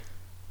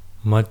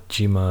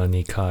Majjhima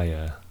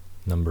Nikaya,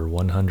 number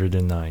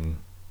 109.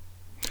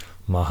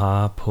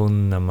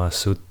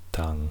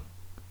 Mahapunnamasuttāng,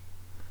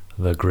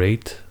 the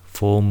Great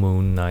Full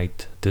Moon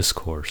Night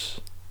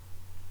Discourse,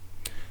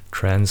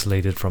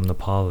 translated from the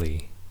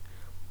Pali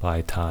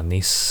by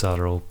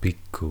Thanissaro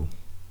Bhikkhu.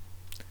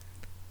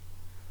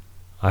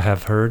 I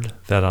have heard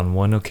that on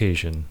one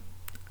occasion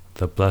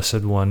the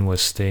Blessed One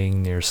was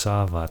staying near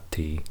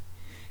Savatthi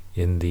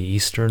in the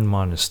eastern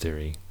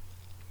monastery,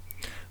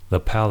 the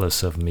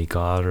palace of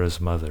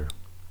Migara's mother.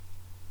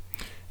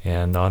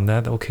 And on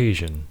that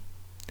occasion,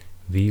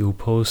 the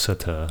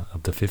Uposatha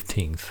of the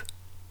 15th,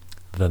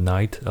 the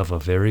night of a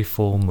very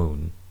full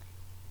moon,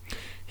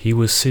 he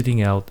was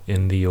sitting out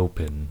in the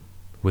open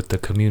with the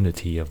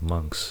community of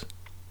monks.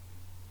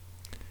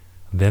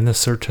 Then a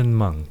certain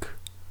monk,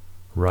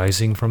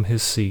 rising from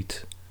his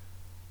seat,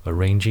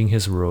 arranging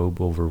his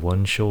robe over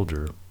one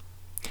shoulder,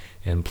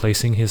 and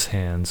placing his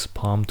hands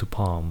palm to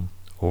palm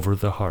over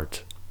the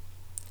heart,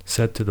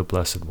 said to the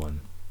Blessed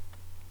One,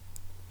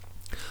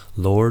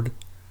 "Lord,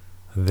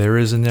 there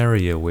is an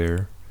area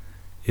where,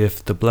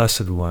 if the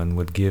Blessed One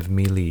would give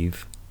me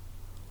leave,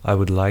 I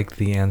would like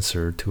the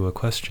answer to a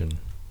question."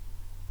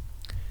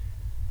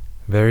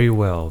 "Very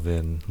well,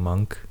 then,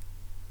 monk.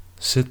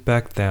 Sit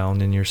back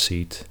down in your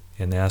seat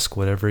and ask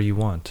whatever you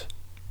want."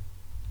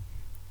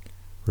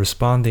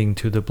 Responding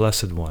to the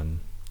Blessed One,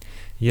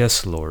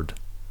 "Yes, Lord,"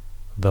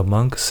 the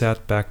monk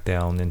sat back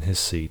down in his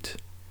seat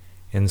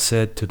and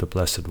said to the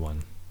Blessed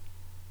One,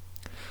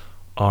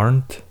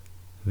 "Aren't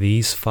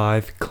these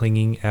 5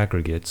 clinging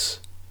aggregates,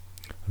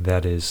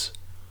 that is,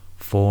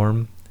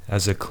 form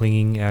as a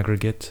clinging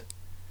aggregate,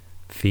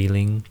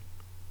 feeling,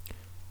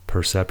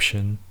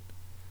 perception,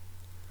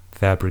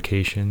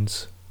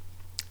 fabrications,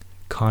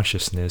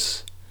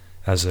 consciousness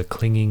as a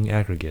clinging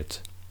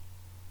aggregate?"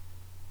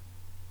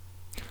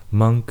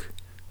 "Monk,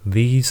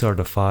 these are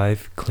the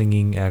 5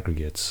 clinging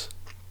aggregates,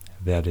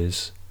 that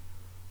is,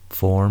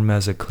 form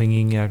as a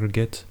clinging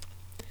aggregate,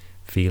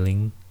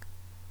 feeling,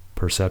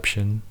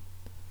 perception,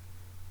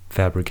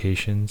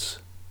 fabrications,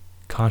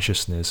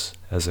 consciousness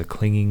as a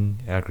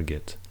clinging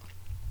aggregate."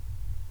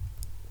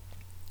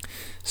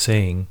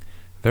 Saying,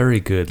 "Very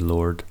good,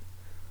 Lord,"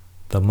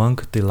 the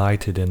monk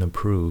delighted and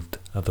approved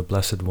of the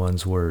Blessed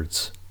One's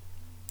words,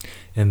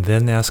 and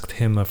then asked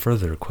him a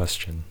further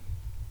question.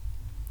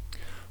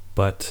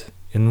 "But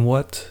in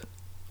what,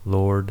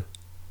 Lord,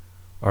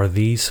 are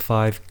these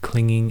 5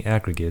 clinging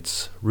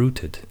aggregates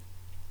rooted?"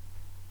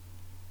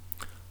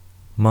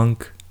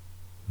 "Monk,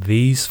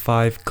 these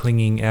 5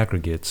 clinging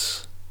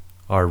aggregates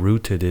are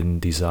rooted in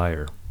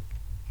desire."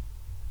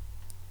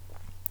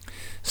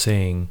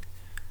 Saying,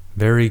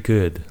 "Very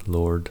good,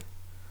 Lord,"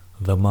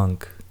 the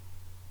monk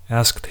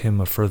asked him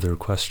a further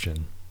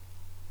question.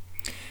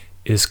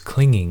 "Is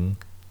clinging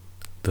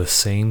the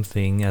same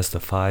thing as the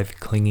 5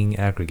 clinging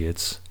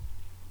aggregates,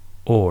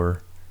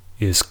 or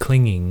is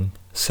clinging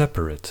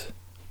separate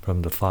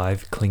from the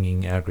 5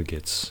 clinging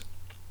aggregates?"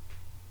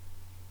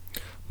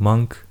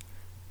 "Monk,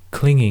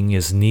 clinging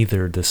is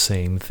neither the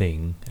same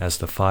thing as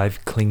the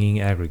 5 clinging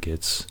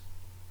aggregates,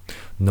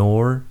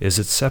 nor is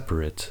it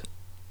separate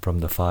from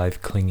the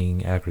 5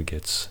 clinging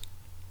aggregates.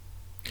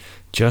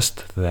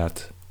 Just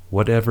that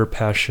whatever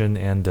passion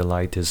and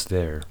delight is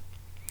there,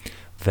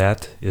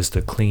 that is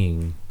the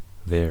clinging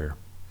there."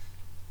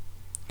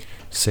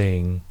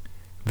 Saying,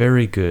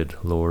 "Very good,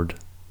 Lord,"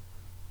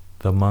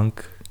 the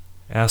monk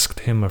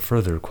asked him a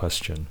further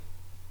question.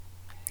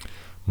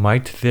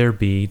 "Might there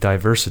be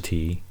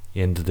diversity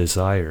in the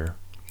desire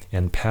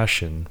and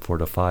passion for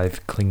the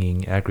 5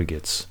 clinging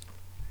aggregates?"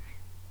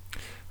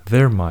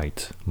 "There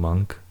might,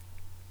 monk.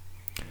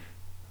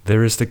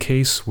 There is the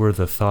case where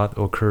the thought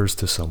occurs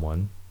to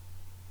someone,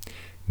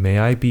 'May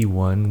I be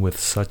one with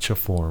such a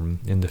form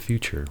in the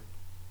future.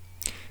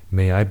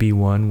 May I be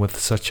one with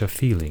such a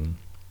feeling,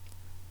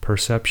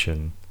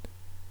 perception,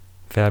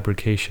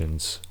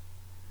 fabrications,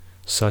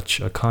 such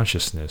a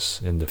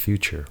consciousness in the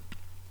future.'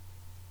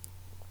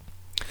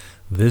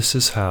 This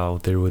is how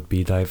there would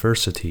be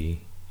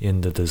diversity in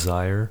the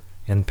desire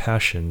and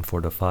passion for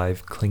the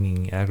 5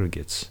 clinging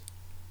aggregates."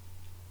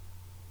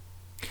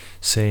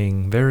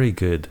 Saying, "Very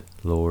good,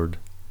 Lord,"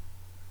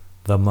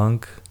 the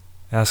monk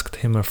asked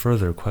him a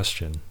further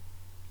question.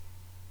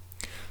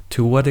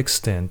 "To what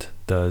extent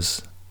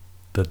does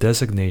the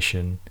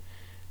designation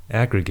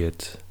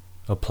aggregate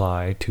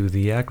apply to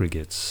the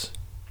aggregates?"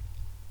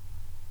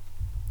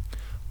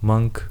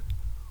 "Monk,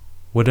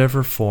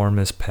 whatever form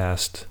is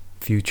past,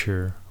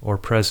 future, or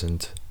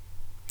present,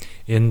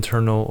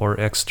 internal or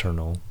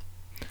external,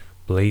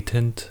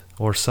 blatant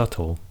or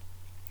subtle,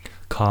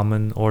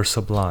 common or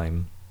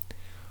sublime,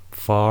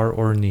 far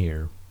or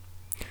near,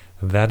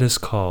 that is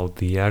called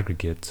the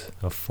aggregate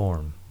of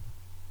form.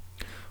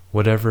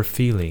 Whatever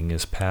feeling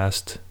is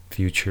past,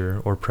 future,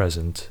 or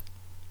present,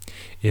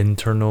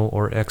 internal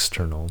or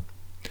external,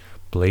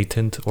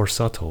 blatant or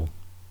subtle,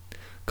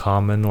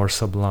 common or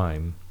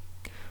sublime,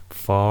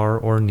 far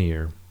or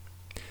near,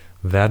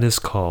 that is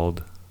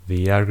called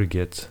the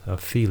aggregate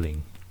of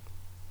feeling.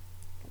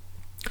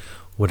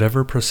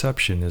 Whatever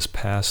perception is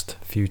past,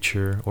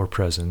 future, or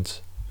present,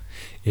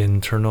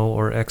 internal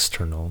or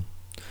external,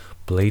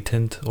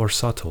 blatant or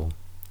subtle,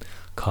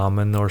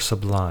 common or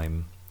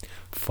sublime,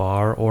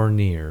 far or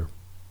near,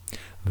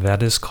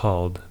 that is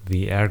called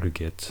the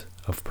aggregate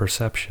of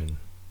perception.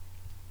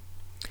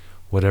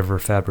 Whatever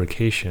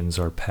fabrications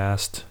are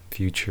past,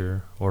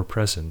 future, or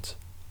present,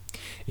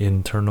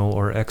 internal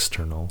or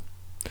external,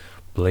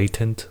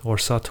 blatant or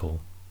subtle,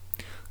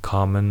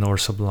 common or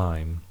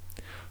sublime,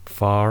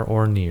 far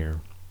or near,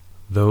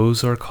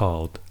 those are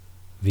called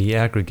the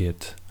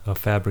aggregate of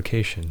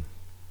fabrication.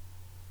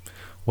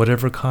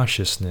 Whatever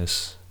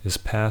consciousness is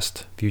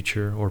past,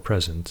 future, or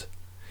present,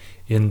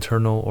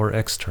 internal or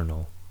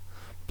external,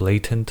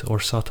 blatant or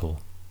subtle,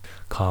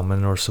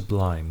 common or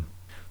sublime,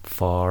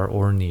 far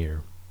or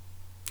near,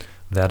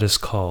 that is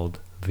called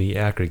the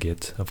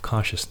aggregate of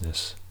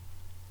consciousness.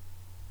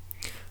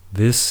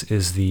 This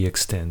is the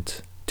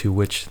extent to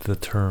which the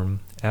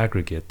term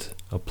aggregate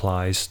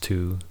applies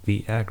to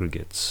the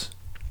aggregates.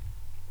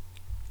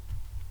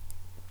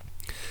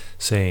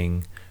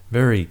 Saying,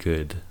 "Very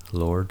good,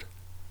 Lord,"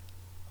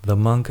 the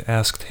monk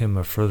asked him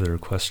a further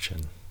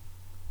question.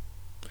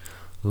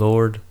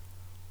 "Lord,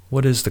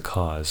 what is the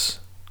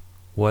cause,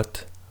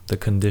 what the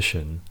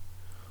condition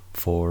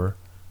for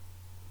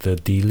the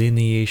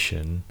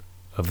delineation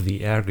of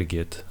the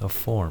aggregate of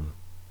form?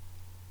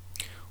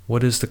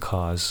 What is the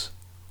cause,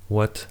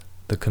 what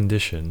the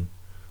condition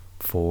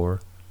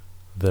for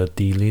the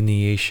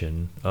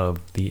delineation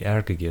of the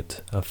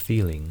aggregate of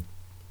feeling,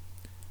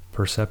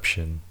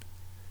 perception,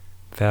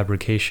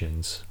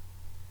 fabrications,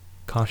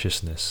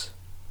 consciousness?"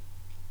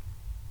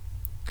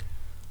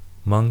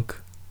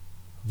 Monk,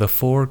 the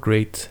four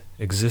great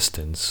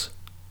existents,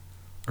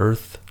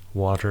 earth,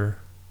 water,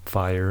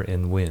 fire,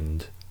 and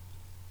wind,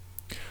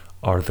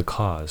 are the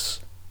cause.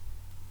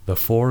 The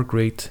four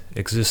great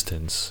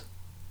existents,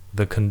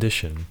 the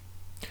condition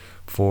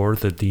for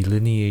the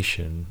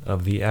delineation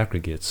of the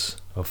aggregates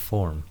of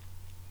form.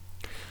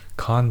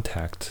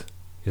 Contact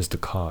is the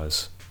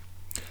cause.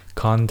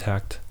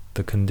 Contact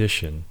the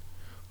condition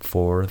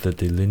for the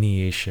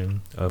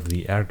delineation of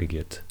the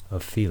aggregate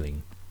of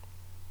feeling.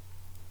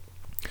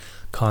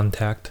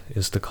 Contact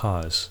is the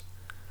cause.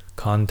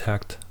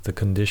 Contact the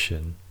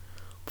condition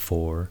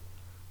for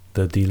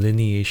the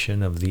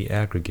delineation of the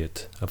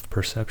aggregate of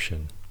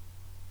perception.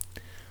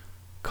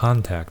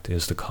 Contact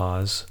is the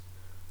cause.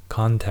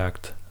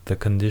 Contact the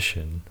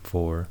condition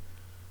for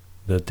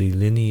the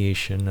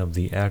delineation of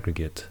the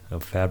aggregate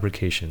of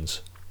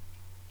fabrications.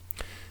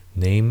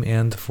 Name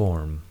and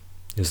form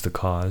is the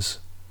cause.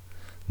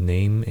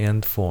 Name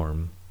and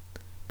form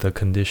the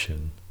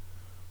condition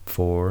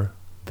for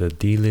the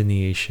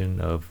delineation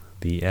of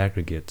the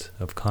aggregate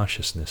of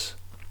consciousness.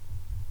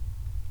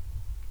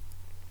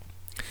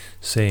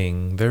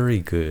 Saying, "Very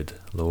good,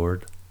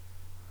 Lord,"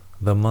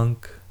 the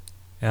monk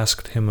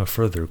asked him a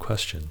further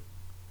question.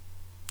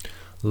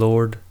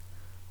 "Lord,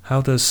 how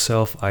does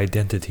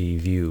self-identity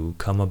view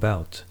come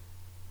about?"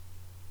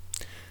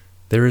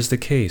 "There is the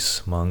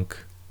case,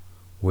 monk,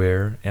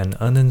 where an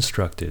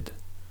uninstructed,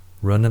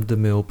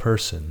 run-of-the-mill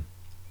person,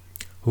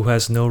 who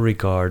has no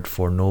regard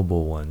for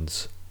noble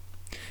ones,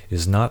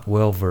 is not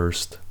well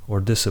versed or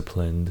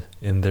disciplined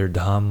in their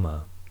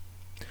Dhamma,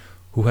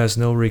 who has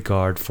no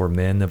regard for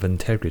men of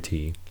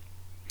integrity,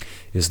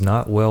 is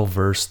not well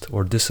versed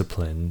or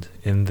disciplined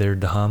in their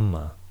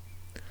Dhamma,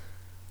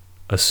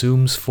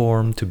 assumes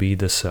form to be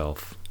the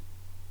self,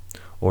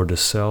 or the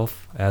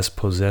self as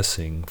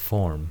possessing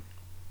form,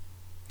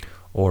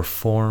 or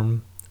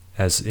form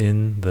as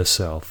in the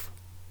self,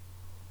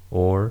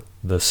 or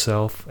the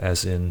self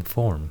as in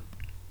form.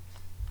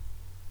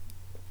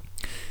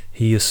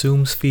 He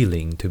assumes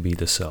feeling to be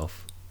the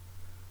self,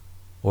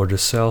 or the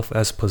self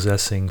as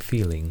possessing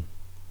feeling,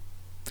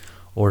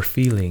 or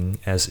feeling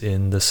as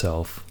in the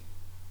self,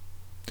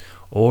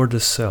 or the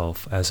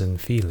self as in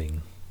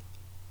feeling.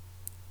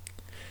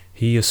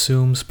 He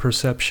assumes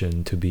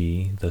perception to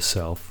be the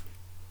self,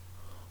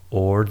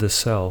 or the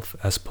self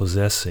as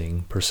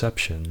possessing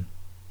perception,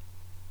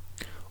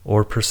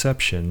 or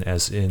perception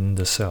as in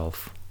the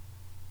self,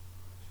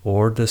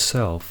 or the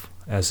self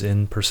as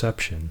in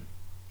perception.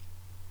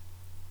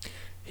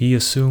 He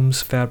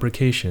assumes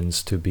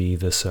fabrications to be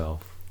the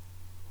self,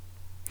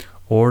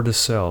 or the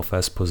self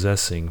as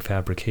possessing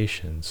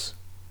fabrications,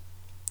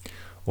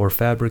 or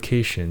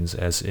fabrications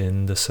as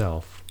in the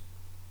self,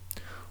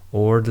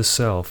 or the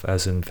self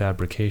as in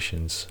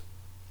fabrications.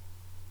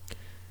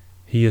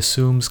 He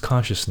assumes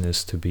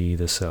consciousness to be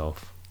the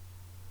self,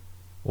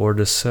 or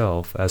the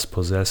self as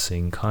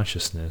possessing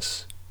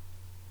consciousness,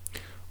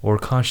 or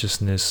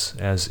consciousness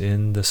as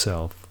in the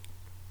self,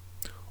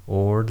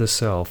 or the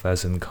self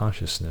as in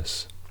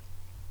consciousness.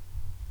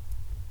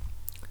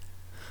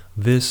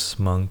 This,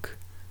 monk,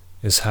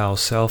 is how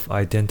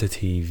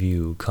self-identity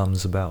view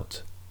comes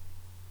about.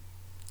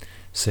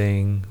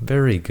 Saying,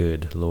 "Very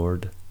good,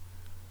 Lord,"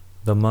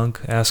 the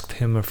monk asked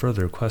him a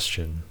further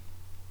question.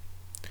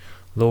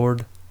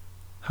 "Lord,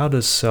 how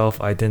does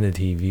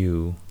self-identity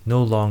view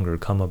no longer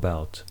come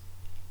about?"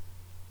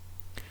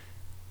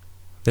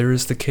 There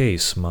is the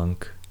case,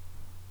 monk,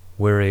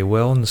 where a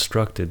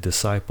well-instructed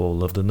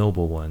disciple of the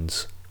noble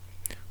ones,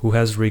 who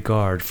has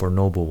regard for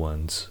noble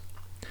ones,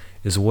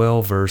 is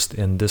well versed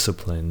and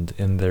disciplined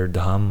in their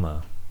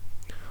Dhamma,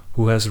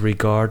 who has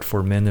regard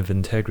for men of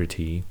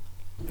integrity,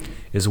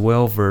 is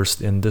well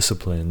versed and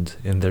disciplined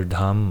in their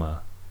Dhamma,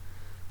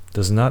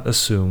 does not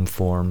assume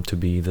form to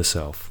be the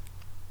self,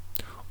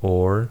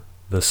 or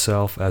the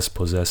self as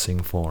possessing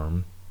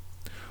form,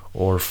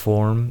 or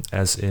form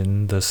as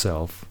in the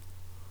self,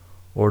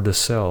 or the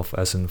self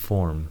as in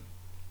form.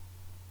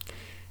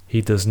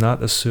 He does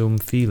not assume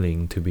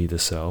feeling to be the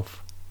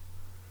self,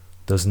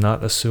 does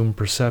not assume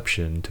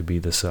perception to be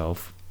the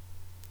self,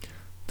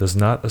 does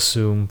not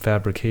assume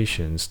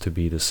fabrications to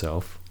be the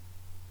self.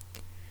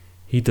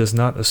 He does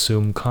not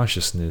assume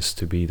consciousness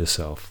to be the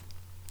self,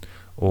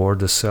 or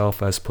the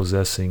self as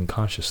possessing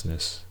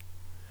consciousness,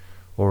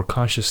 or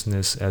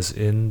consciousness as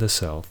in the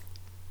self,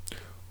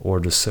 or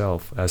the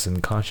self as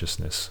in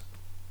consciousness.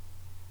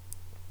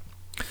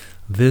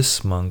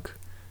 This, monk,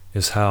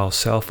 is how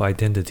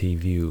self-identity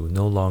view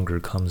no longer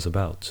comes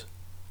about.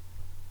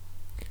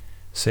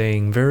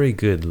 Saying, "Very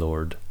good,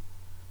 Lord,"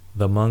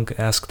 the monk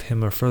asked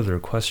him a further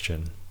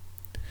question.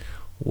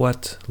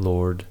 What,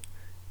 Lord,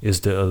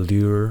 is the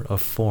allure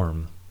of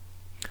form?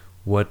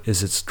 What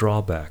is its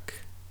drawback?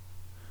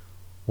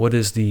 What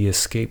is the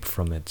escape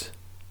from it?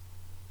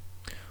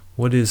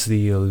 What is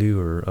the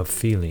allure of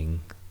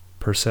feeling,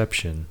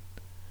 perception,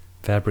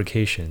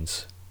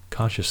 fabrications,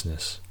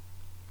 consciousness?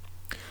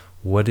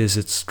 What is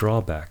its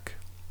drawback?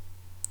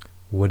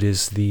 What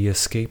is the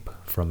escape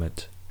from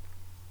it?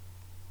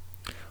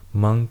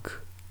 Monk,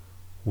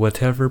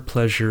 whatever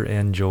pleasure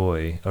and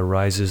joy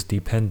arises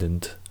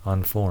dependent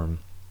on form,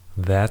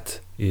 that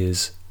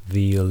is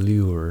the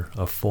allure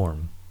of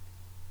form.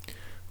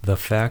 The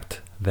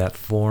fact that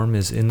form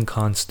is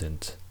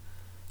inconstant,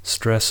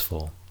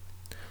 stressful,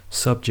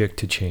 subject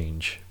to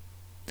change,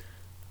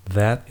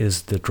 that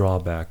is the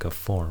drawback of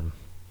form.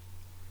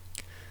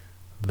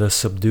 The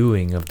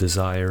subduing of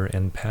desire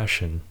and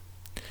passion,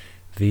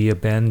 the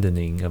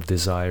abandoning of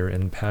desire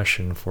and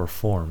passion for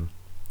form,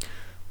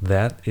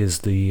 that is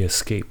the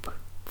escape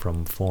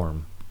from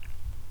form.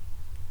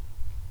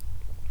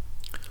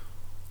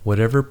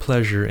 Whatever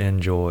pleasure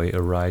and joy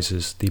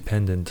arises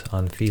dependent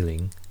on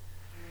feeling,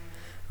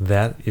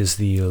 that is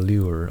the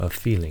allure of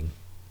feeling.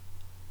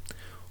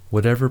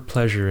 Whatever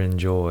pleasure and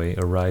joy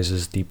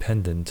arises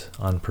dependent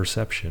on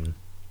perception,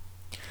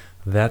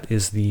 that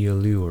is the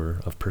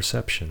allure of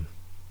perception.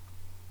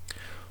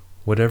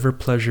 Whatever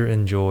pleasure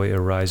and joy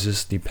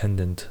arises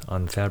dependent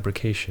on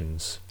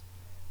fabrications,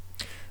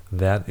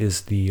 that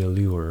is the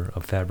allure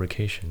of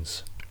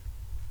fabrications.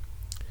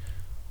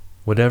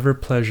 Whatever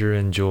pleasure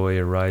and joy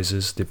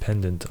arises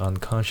dependent on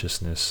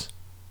consciousness,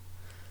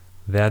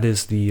 that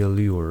is the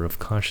allure of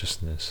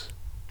consciousness.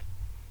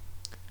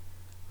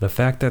 The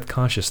fact that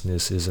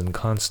consciousness is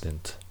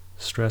inconstant,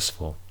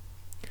 stressful,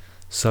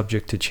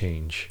 subject to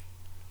change,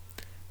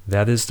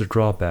 that is the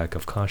drawback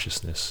of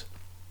consciousness.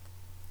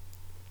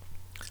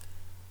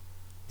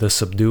 The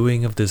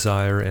subduing of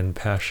desire and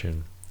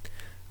passion,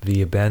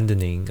 the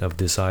abandoning of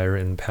desire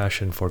and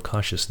passion for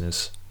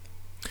consciousness,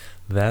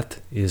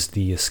 that is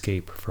the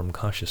escape from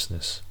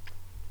consciousness.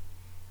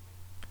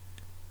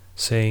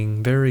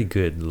 Saying, "Very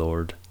good,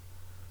 Lord,"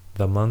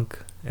 the monk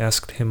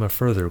asked him a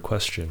further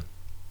question.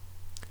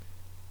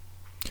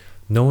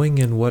 Knowing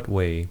in what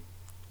way,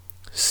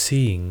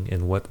 seeing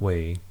in what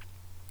way,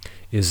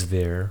 is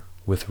there,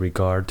 with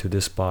regard to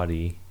this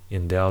body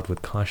endowed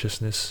with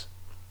consciousness,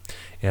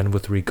 and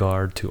with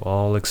regard to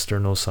all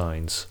external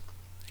signs,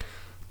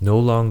 no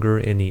longer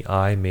any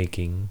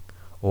I-making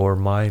or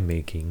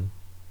my-making,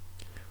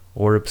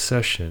 or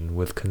obsession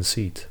with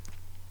conceit?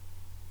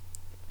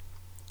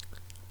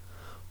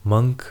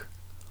 Monk,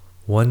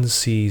 one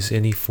sees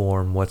any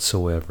form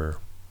whatsoever,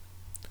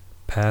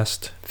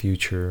 past,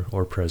 future,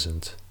 or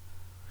present,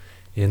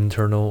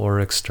 internal or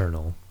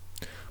external,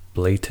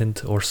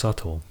 blatant or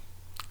subtle,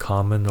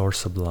 common or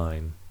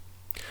sublime,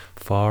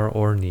 far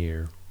or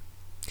near,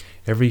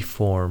 every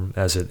form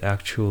as it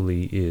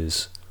actually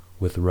is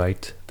with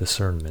right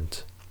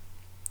discernment.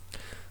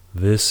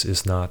 This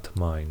is not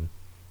mine.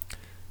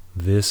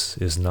 This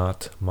is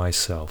not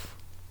myself.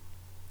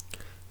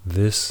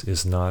 This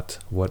is not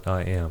what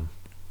I am.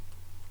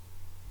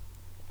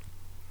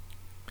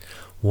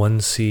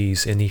 One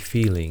sees any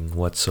feeling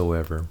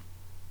whatsoever,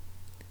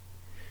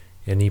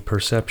 any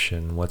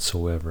perception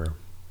whatsoever,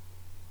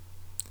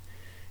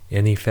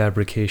 any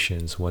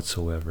fabrications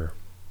whatsoever.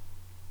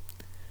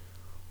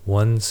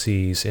 One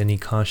sees any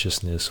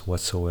consciousness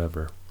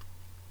whatsoever,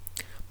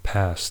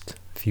 past,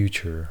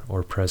 future,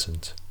 or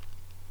present,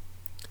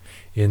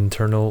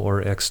 internal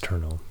or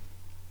external,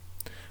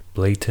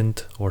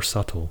 blatant or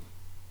subtle,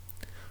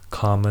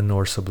 common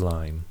or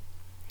sublime,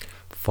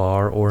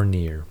 far or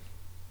near,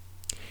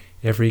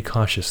 every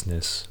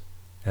consciousness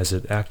as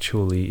it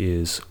actually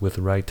is with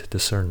right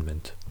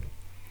discernment.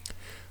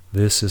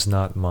 This is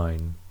not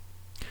mine.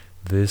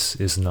 This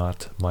is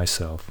not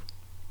myself.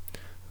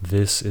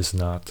 This is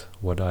not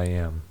what I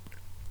am.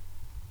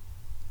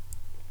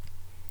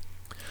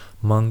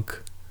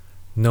 Monk,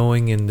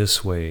 knowing in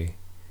this way,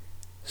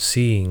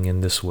 seeing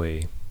in this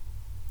way,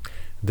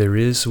 there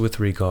is with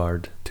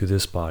regard to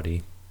this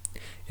body,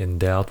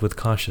 endowed with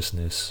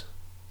consciousness,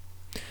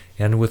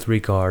 and with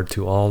regard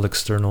to all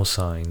external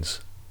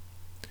signs,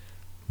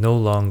 no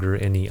longer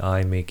any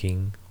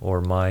I-making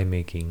or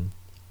my-making,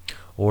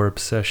 or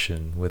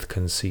obsession with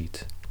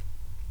conceit.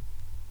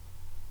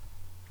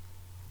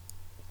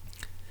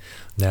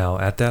 Now,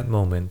 at that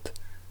moment,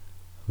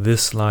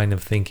 this line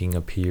of thinking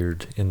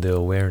appeared in the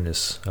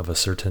awareness of a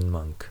certain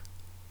monk.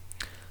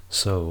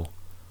 So,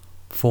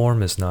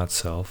 form is not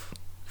self,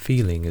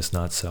 feeling is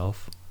not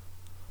self,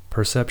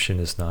 perception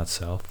is not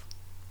self,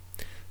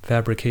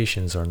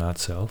 fabrications are not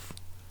self,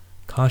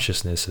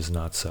 consciousness is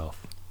not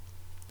self.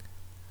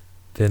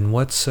 Then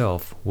what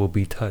self will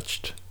be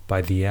touched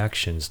by the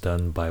actions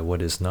done by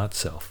what is not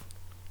self?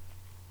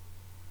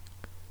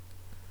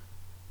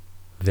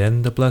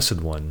 Then the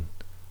Blessed One,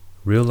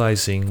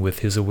 realizing with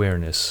his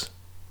awareness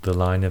the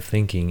line of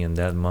thinking in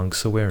that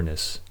monk's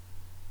awareness,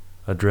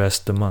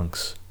 addressed the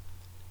monks.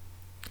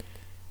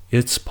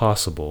 It's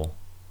possible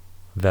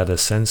that a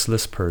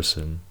senseless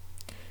person,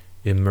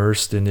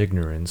 immersed in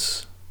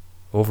ignorance,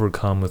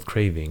 overcome with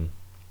craving,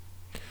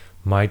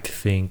 might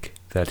think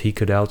that he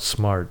could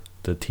outsmart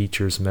the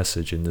teacher's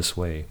message in this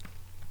way.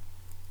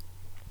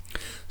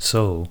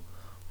 So,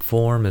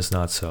 form is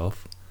not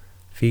self,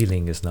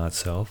 feeling is not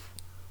self,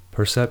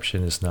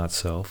 perception is not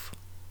self,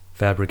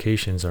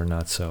 fabrications are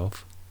not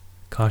self,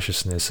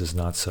 consciousness is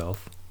not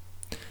self.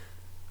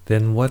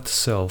 Then what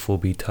self will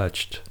be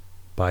touched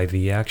by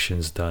the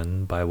actions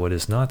done by what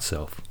is not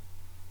self?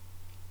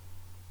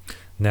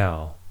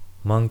 Now,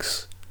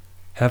 monks,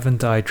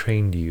 haven't I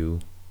trained you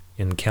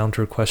in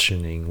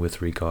counter-questioning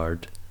with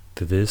regard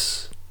to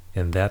this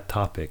and that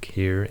topic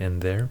here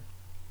and there?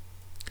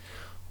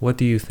 What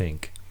do you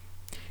think?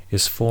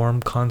 Is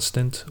form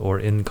constant or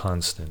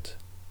inconstant?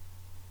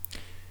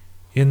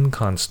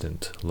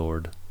 Inconstant,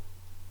 Lord.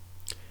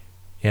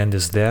 And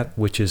is that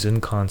which is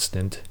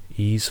inconstant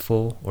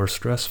easeful or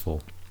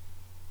stressful?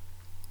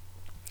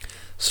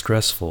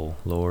 Stressful,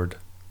 Lord.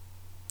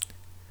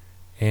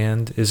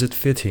 And is it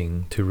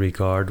fitting to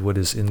regard what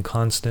is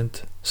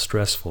inconstant,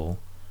 stressful,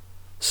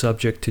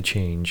 subject to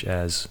change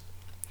as,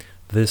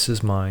 this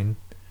is mine,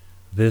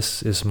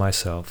 this is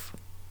myself,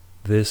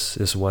 this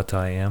is what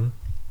I am?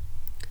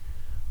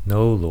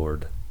 No,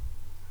 Lord.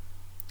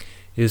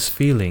 Is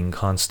feeling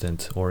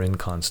constant or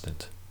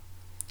inconstant?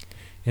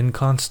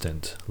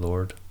 Inconstant,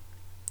 Lord.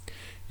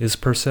 Is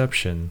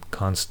perception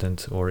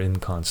constant or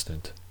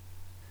inconstant?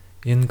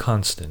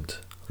 Inconstant,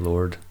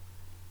 Lord.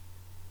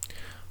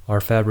 Are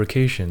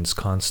fabrications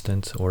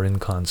constant or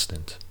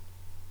inconstant?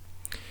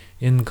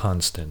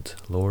 Inconstant,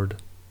 Lord.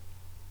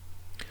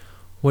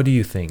 What do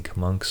you think,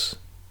 monks?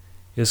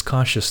 Is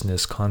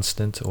consciousness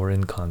constant or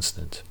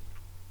inconstant?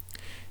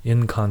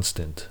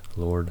 Inconstant,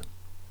 Lord.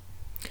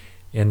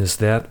 And is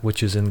that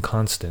which is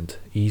inconstant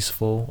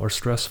easeful or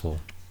stressful?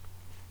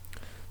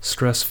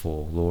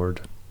 Stressful,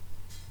 Lord.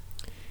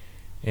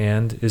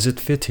 And is it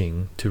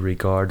fitting to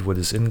regard what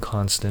is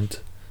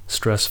inconstant,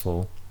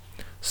 stressful,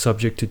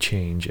 subject to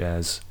change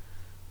as,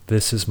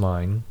 this is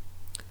mine,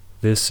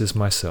 this is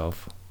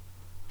myself,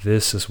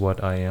 this is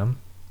what I am?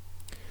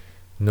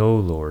 No,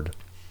 Lord.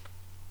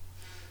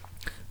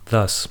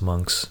 Thus,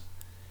 monks,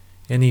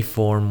 any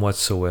form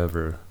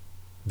whatsoever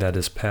that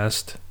is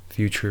past,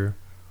 future,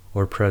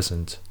 or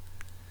present,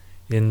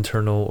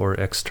 internal or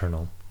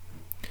external,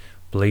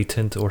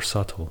 blatant or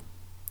subtle,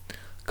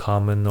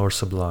 common or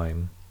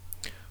sublime,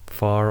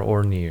 far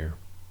or near,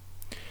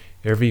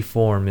 every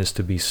form is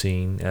to be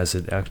seen as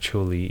it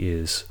actually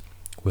is,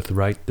 with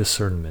right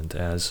discernment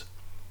as,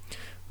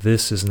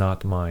 this is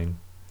not mine,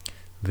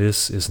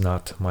 this is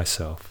not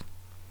myself,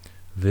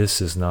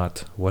 this is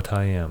not what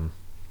I am.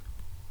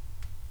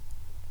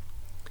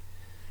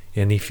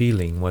 Any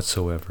feeling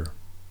whatsoever,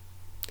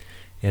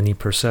 any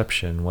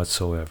perception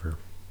whatsoever,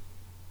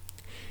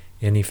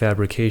 any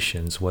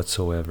fabrications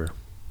whatsoever,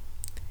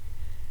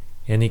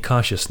 any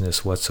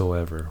consciousness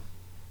whatsoever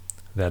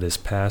that is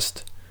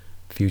past,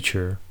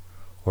 future,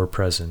 or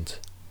present,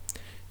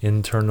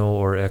 internal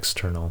or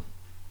external,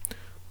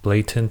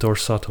 blatant or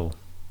subtle,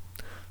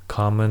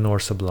 common or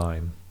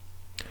sublime,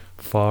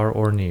 far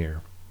or near,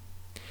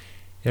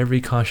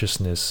 every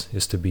consciousness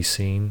is to be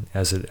seen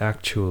as it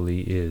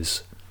actually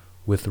is,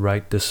 with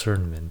right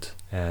discernment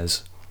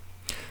as,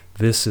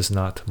 this is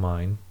not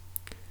mine,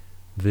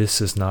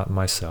 this is not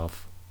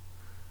myself,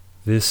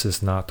 this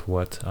is not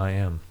what I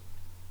am.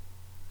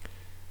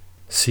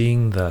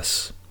 Seeing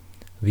thus,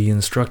 the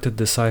instructed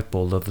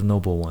disciple of the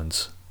noble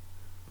ones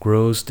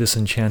grows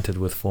disenchanted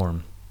with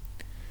form,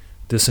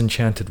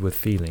 disenchanted with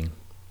feeling,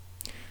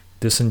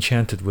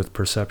 disenchanted with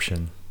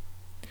perception,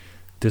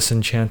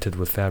 disenchanted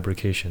with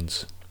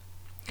fabrications,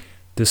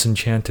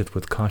 disenchanted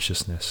with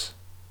consciousness.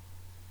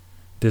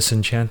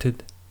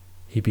 Disenchanted,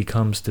 he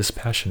becomes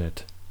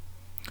dispassionate.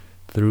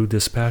 Through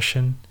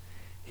dispassion,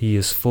 he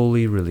is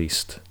fully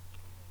released.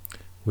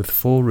 With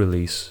full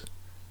release,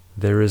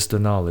 there is the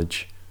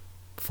knowledge,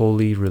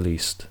 fully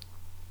released.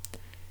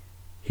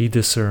 he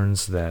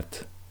discerns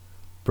that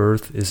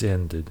birth is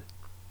ended,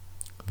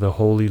 the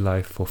holy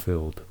life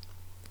fulfilled,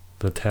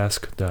 the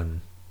task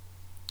done.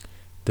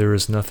 There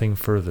is nothing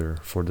further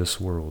for this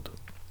world.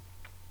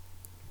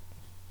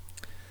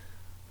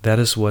 That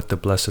is what the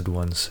Blessed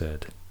One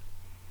said.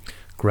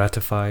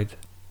 Gratified,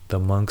 the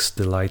monks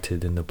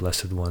delighted in the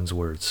Blessed One's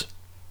words.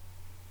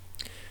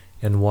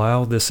 And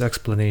while this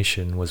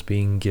explanation was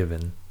being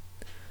given,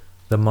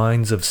 the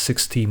minds of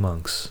 60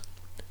 monks,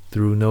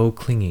 through no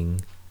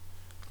clinging,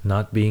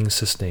 not being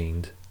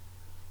sustained,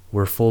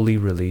 were fully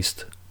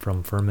released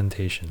from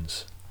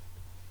fermentations.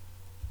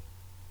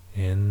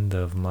 End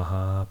of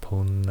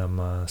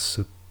Mahapurnama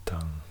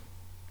Suttam.